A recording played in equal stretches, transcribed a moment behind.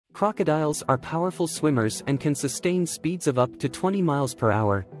Crocodiles are powerful swimmers and can sustain speeds of up to 20 miles per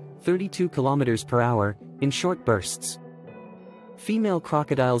hour, 32 kilometers per hour, in short bursts. Female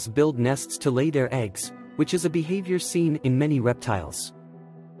crocodiles build nests to lay their eggs, which is a behavior seen in many reptiles.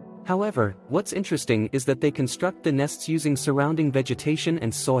 However, what's interesting is that they construct the nests using surrounding vegetation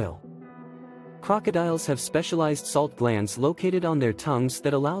and soil. Crocodiles have specialized salt glands located on their tongues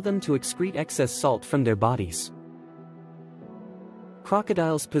that allow them to excrete excess salt from their bodies.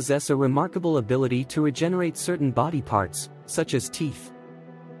 Crocodiles possess a remarkable ability to regenerate certain body parts, such as teeth.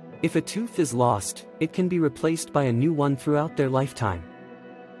 If a tooth is lost, it can be replaced by a new one throughout their lifetime.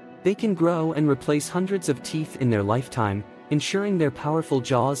 They can grow and replace hundreds of teeth in their lifetime, ensuring their powerful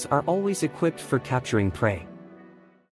jaws are always equipped for capturing prey.